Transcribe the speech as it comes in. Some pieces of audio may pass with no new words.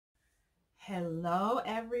Hello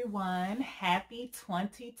everyone, happy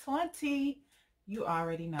 2020. You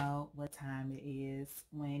already know what time it is.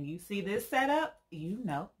 When you see this setup, you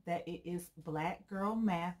know that it is Black Girl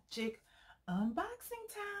MATHgic unboxing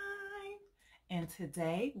time. And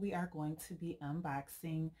today we are going to be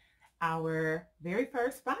unboxing our very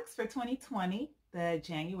first box for 2020, the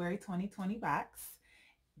January 2020 box.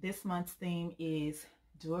 This month's theme is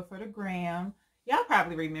Do It for the Gram. Y'all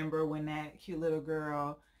probably remember when that cute little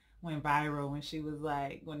girl went viral when she was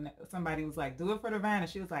like, when somebody was like, do it for the vine,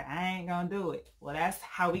 and she was like, I ain't gonna do it. Well, that's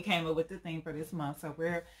how we came up with the theme for this month. So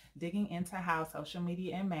we're digging into how social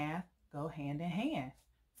media and math go hand in hand.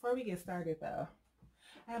 Before we get started though,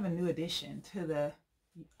 I have a new addition to the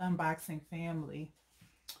unboxing family.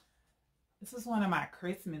 This is one of my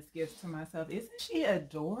Christmas gifts to myself. Isn't she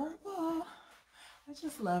adorable? I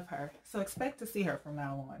just love her. So expect to see her from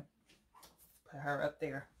now on. Put her up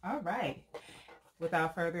there. All right.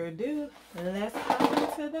 Without further ado, let's hop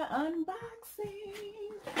into the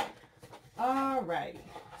unboxing. All right.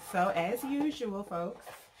 So as usual, folks,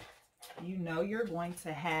 you know you're going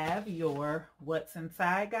to have your What's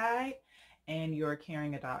Inside guide and your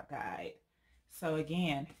Caring Adult guide. So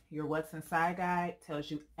again, your What's Inside guide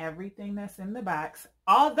tells you everything that's in the box.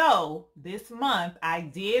 Although this month I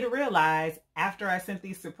did realize after I sent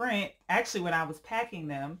these to print, actually when I was packing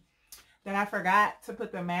them, that I forgot to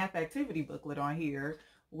put the math activity booklet on here,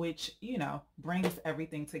 which, you know, brings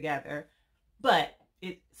everything together. But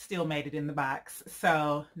it still made it in the box,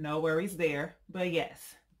 so no worries there. But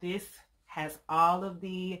yes, this has all of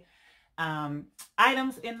the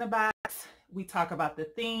items in the box. We talk about the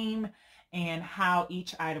theme and how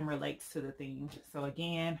each item relates to the theme. So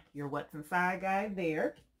again, your What's Inside guide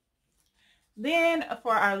there. Then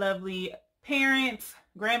for our lovely parents,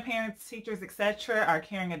 grandparents, teachers, etc., our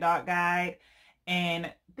Caring Adult guide.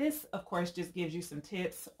 And this, of course, just gives you some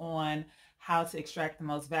tips on how to extract the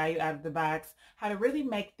most value out of the box, how to really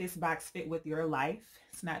make this box fit with your life.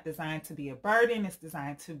 It's not designed to be a burden. It's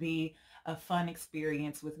designed to be a fun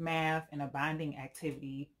experience with math and a bonding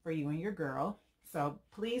activity for you and your girl. So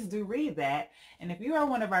please do read that. And if you are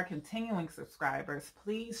one of our continuing subscribers,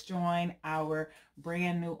 please join our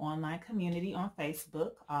brand new online community on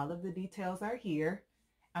Facebook. All of the details are here.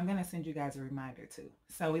 I'm going to send you guys a reminder too.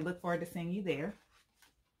 So we look forward to seeing you there.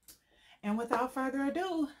 And without further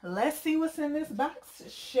ado, let's see what's in this box,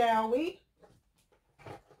 shall we?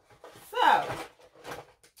 So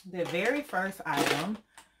the very first item,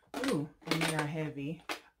 ooh, and they are heavy,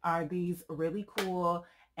 are these really cool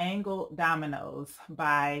angled dominoes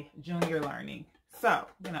by Junior Learning. So I'm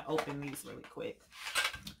going to open these really quick.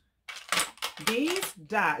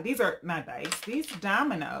 These are not dice. These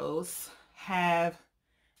dominoes have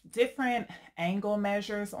different angle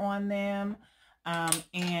measures on them.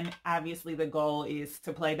 And obviously the goal is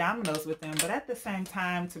to play dominoes with them, but at the same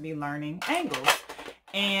time to be learning angles.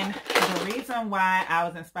 And the reason why I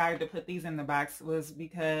was inspired to put these in the box was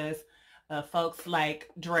because folks like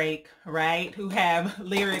Drake, right, who have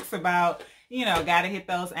lyrics about, you know, gotta hit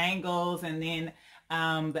those angles. And then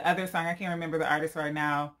the other song, I can't remember the artist right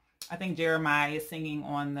now, I think Jeremiah is singing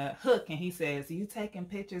on the hook, and he says, you taking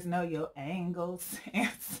pictures, know your angles. And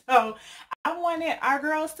so I wanted our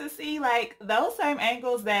girls to see like those same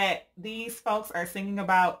angles that these folks are singing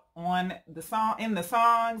about on the song, in the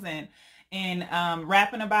songs, and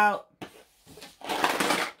rapping about.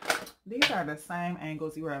 These are the same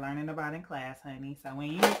angles you are learning about in class, honey. So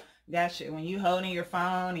when you holding your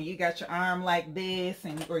phone and you got your arm like this,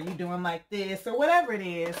 or you doing like this, or whatever it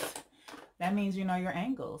is, that means you know your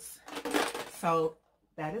angles. So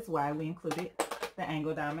that is why we included the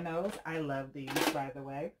angle dominoes. I love these, by the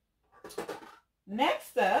way.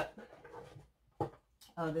 Next up,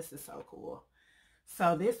 oh, this is so cool.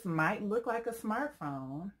 So this might look like a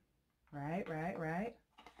smartphone, right?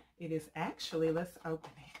 It is actually, let's open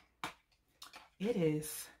it. It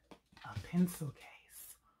is a pencil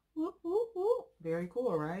case. Whoop, whoop, whoop. Very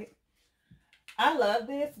cool, right? I love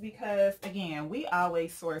this because, again, we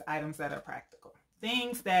always source items that are practical.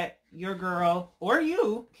 Things that your girl or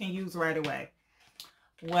you can use right away.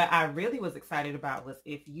 What I really was excited about was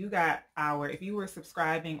if you were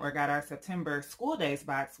subscribing or got our September School Days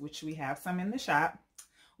box, which we have some in the shop,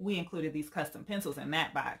 we included these custom pencils in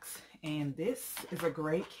that box. And this is a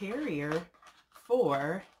great carrier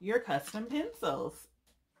for your custom pencils.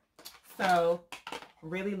 So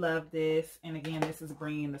really love this. And again, this is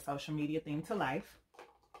bringing the social media theme to life.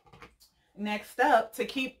 Next up, to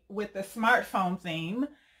keep with the smartphone theme,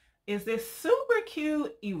 is this super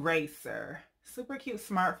cute eraser. Super cute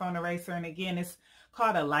smartphone eraser. And again, it's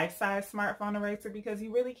called a life-size smartphone eraser because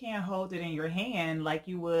you really can't hold it in your hand like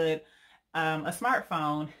you would a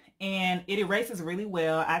smartphone. and it erases really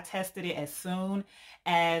well. I tested it as soon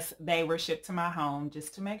as they were shipped to my home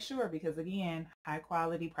just to make sure, because again, high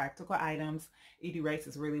quality practical items, it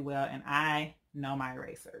erases really well, and I know my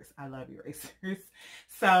erasers. I love erasers.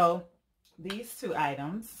 So these two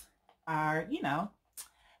items are, you know,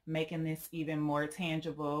 making this even more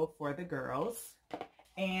tangible for the girls.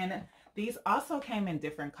 And these also came in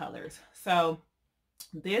different colors. So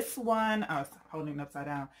this one, I was holding it upside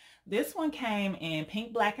down. This one came in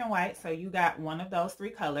pink, black, and white. So you got one of those three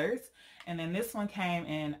colors. And then this one came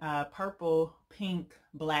in purple, pink,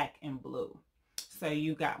 black, and blue. So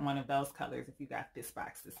you got one of those colors if you got this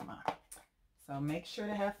box this month. So make sure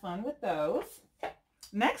to have fun with those.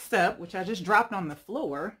 Next up, which I just dropped on the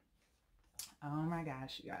floor. Oh my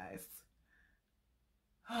gosh, you guys.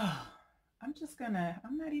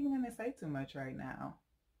 I'm not even gonna say too much right now.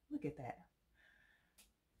 Look at that.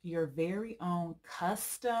 Your very own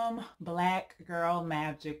custom Black Girl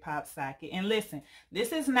MATHgic pop socket. And listen,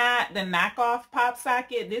 this is not the knockoff pop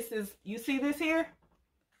socket. This is, you see this here?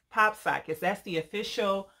 Pop sockets. That's the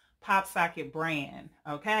official pop socket brand,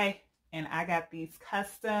 okay? And I got these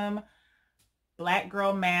custom Black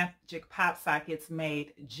Girl MATHgic pop sockets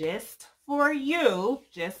made just for you,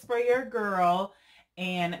 just for your girl.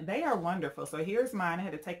 And they are wonderful. So here's mine. I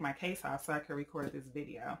had to take my case off so I could record this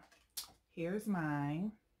video. Here's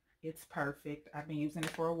mine. It's perfect. I've been using it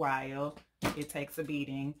for a while. It takes a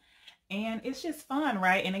beating. And it's just fun,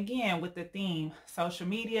 right? And again, with the theme, social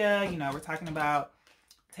media, you know, we're talking about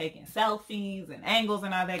taking selfies and angles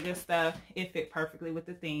and all that good stuff. It fit perfectly with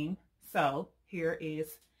the theme. So here is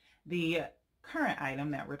the current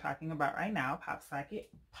item that we're talking about right now, pop socket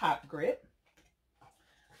pop grip.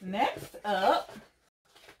 Next up,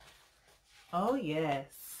 oh yes,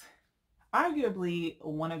 arguably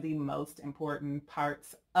one of the most important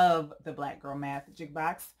parts of the Black Girl MATHgic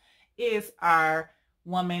box is our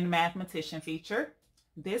woman mathematician feature.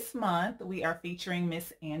 This month we are featuring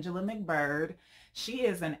Miss Angela McBird. She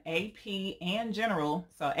is an AP and general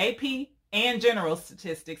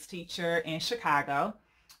statistics teacher in Chicago.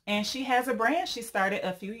 And she has a brand she started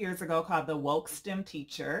a few years ago called the Woke STEM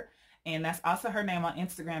Teacher. And that's also her name on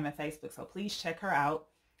Instagram and Facebook. So please check her out.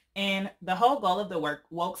 And the whole goal of the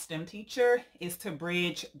Woke STEM Teacher is to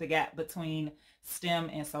bridge the gap between STEM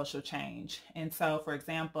and social change. And so, for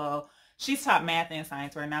example, she's taught math and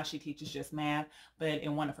science. Right now she teaches just math. But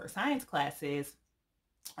in one of her science classes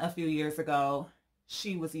a few years ago,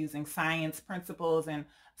 she was using science principles and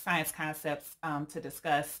science concepts to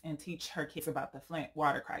discuss and teach her kids about the Flint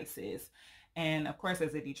water crisis. And of course,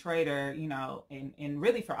 as a Detroiter, you know, and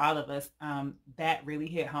really for all of us, that really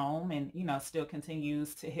hit home and, you know, still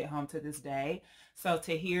continues to hit home to this day. So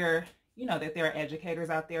to hear, you know, that there are educators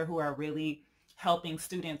out there who are really helping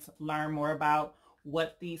students learn more about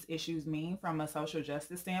what these issues mean from a social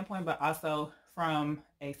justice standpoint, but also from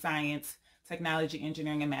a science, technology,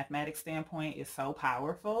 engineering, and mathematics standpoint is so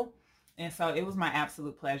powerful. And so it was my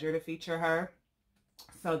absolute pleasure to feature her.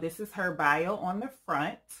 So this is her bio on the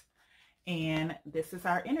front. And this is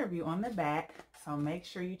our interview on the back. So make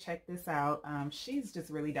sure you check this out. She's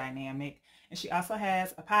just really dynamic. And she also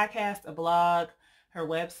has a podcast, a blog. Her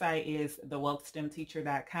website is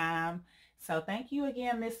thewokestemteacher.com. So thank you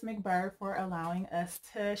again, Miss McBird, for allowing us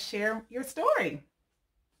to share your story.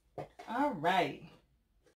 All right.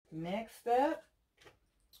 Next up,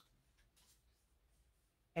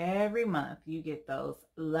 every month you get those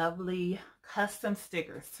lovely custom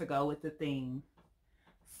stickers to go with the theme.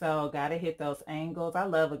 So gotta hit those angles. I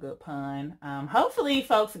love a good pun. Hopefully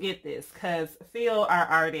folks get this, because Phil, our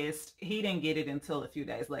artist, he didn't get it until a few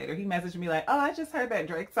days later. He messaged me like, oh, I just heard that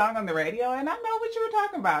Drake song on the radio and I know what you were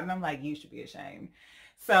talking about. And I'm like, you should be ashamed.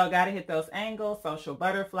 So gotta hit those angles. Social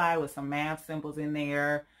butterfly with some math symbols in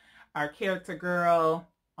there. Our character girl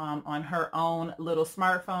on her own little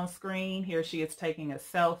smartphone screen. Here she is taking a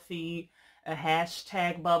selfie, a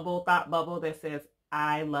hashtag bubble, thought bubble that says,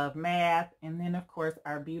 I love math. And then, of course,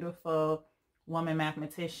 our beautiful woman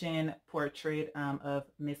mathematician portrait of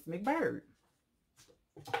Miss McBird.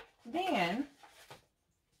 Then,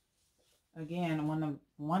 again,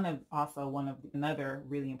 another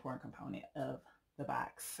really important component of the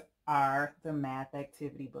box are the math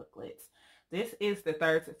activity booklets. This is the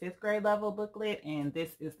 3rd to 5th grade level booklet, and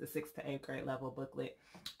this is the 6th to 8th grade level booklet.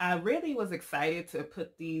 I really was excited to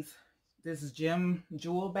put this gem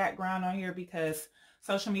jewel background on here because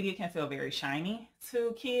social media can feel very shiny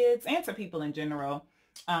to kids and to people in general.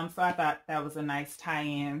 So I thought that was a nice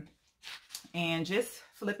tie-in. And just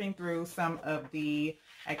flipping through some of the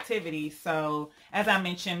activity. So as I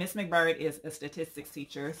mentioned, Miss McBird is a statistics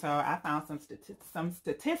teacher. So I found some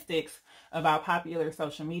statistics about popular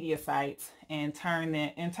social media sites and turned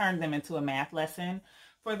them into a math lesson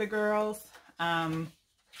for the girls.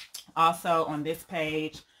 Also on this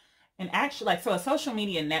page, and actually, so a social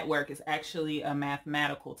media network is actually a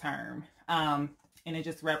mathematical term. And it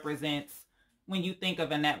just represents, when you think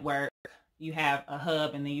of a network, you have a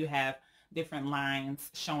hub and then you have different lines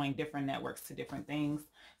showing different networks to different things.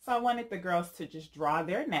 So I wanted the girls to just draw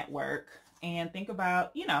their network and think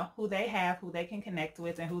about, you know, who they have, who they can connect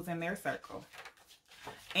with, and who's in their circle.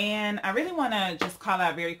 And I really want to just call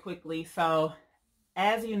out very quickly. So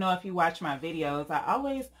as you know, if you watch my videos, I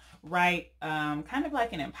always write kind of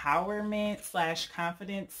like an empowerment /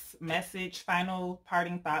 confidence message, final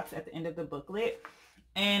parting thoughts at the end of the booklet.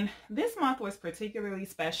 And this month was particularly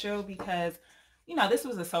special because, you know, this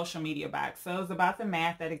was a social media box. So it was about the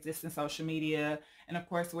math that exists in social media. And of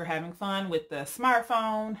course, we're having fun with the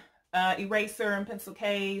smartphone eraser and pencil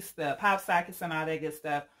case, the pop sockets and all that good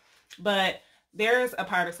stuff. But there's a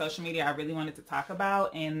part of social media I really wanted to talk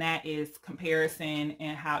about, and that is comparison,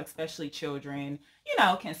 and how especially children, you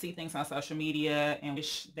know, can see things on social media and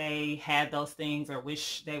wish they had those things or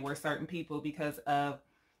wish they were certain people because of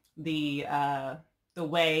the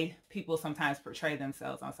way people sometimes portray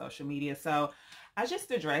themselves on social media. So I just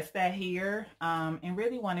addressed that here and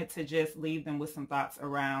really wanted to just leave them with some thoughts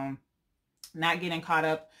around not getting caught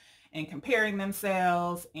up and comparing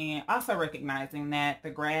themselves, and also recognizing that the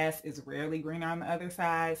grass is rarely greener on the other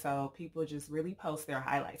side. So people just really post their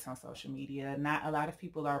highlights on social media. Not a lot of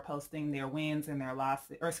people are posting their wins and their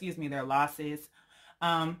losses, or excuse me, their losses.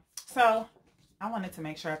 So I wanted to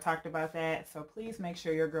make sure I talked about that. So please make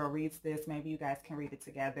sure your girl reads this. Maybe you guys can read it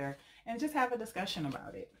together and just have a discussion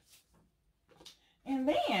about it. And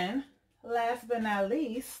then last but not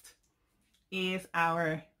least is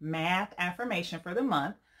our math affirmation for the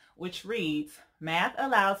month, which reads, math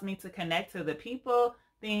allows me to connect to the people,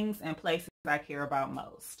 things, and places I care about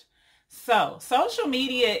most. So social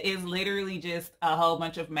media is literally just a whole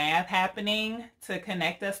bunch of math happening to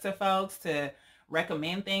connect us to folks, to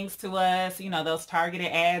recommend things to us. You know, those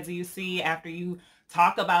targeted ads you see after you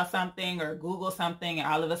talk about something or Google something, and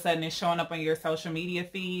all of a sudden it's showing up on your social media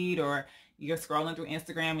feed, or you're scrolling through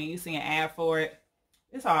Instagram and you see an ad for it.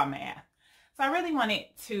 It's all math. So I really wanted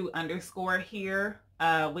to underscore here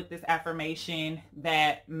with this affirmation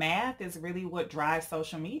that math is really what drives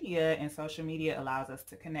social media, and social media allows us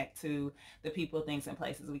to connect to the people, things, and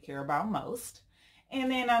places we care about most. And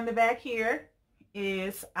then on the back here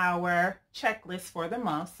is our checklist for the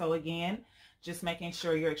month. So again, just making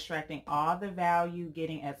sure you're extracting all the value,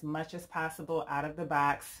 getting as much as possible out of the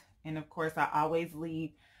box. And of course, I always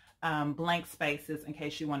leave blank spaces in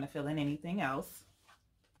case you want to fill in anything else.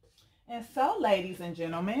 And so, ladies and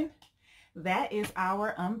gentlemen, that is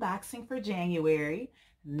our unboxing for January.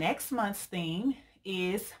 Next month's theme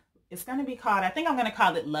is, it's going to be called, I think I'm going to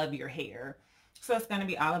call it Love Your Hair. So it's going to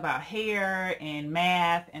be all about hair and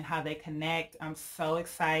math and how they connect. I'm so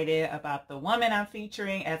excited about the woman I'm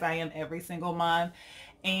featuring, as I am every single month.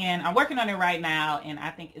 And I'm working on it right now, and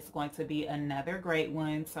I think it's going to be another great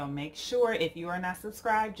one. So make sure, if you are not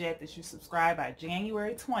subscribed yet, that you subscribe by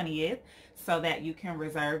January 20th so that you can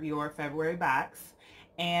reserve your February box.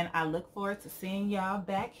 And I look forward to seeing y'all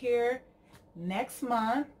back here next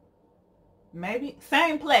month. Maybe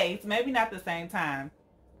same place, maybe not the same time,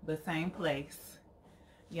 but same place.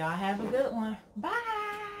 Y'all have a good one. Bye.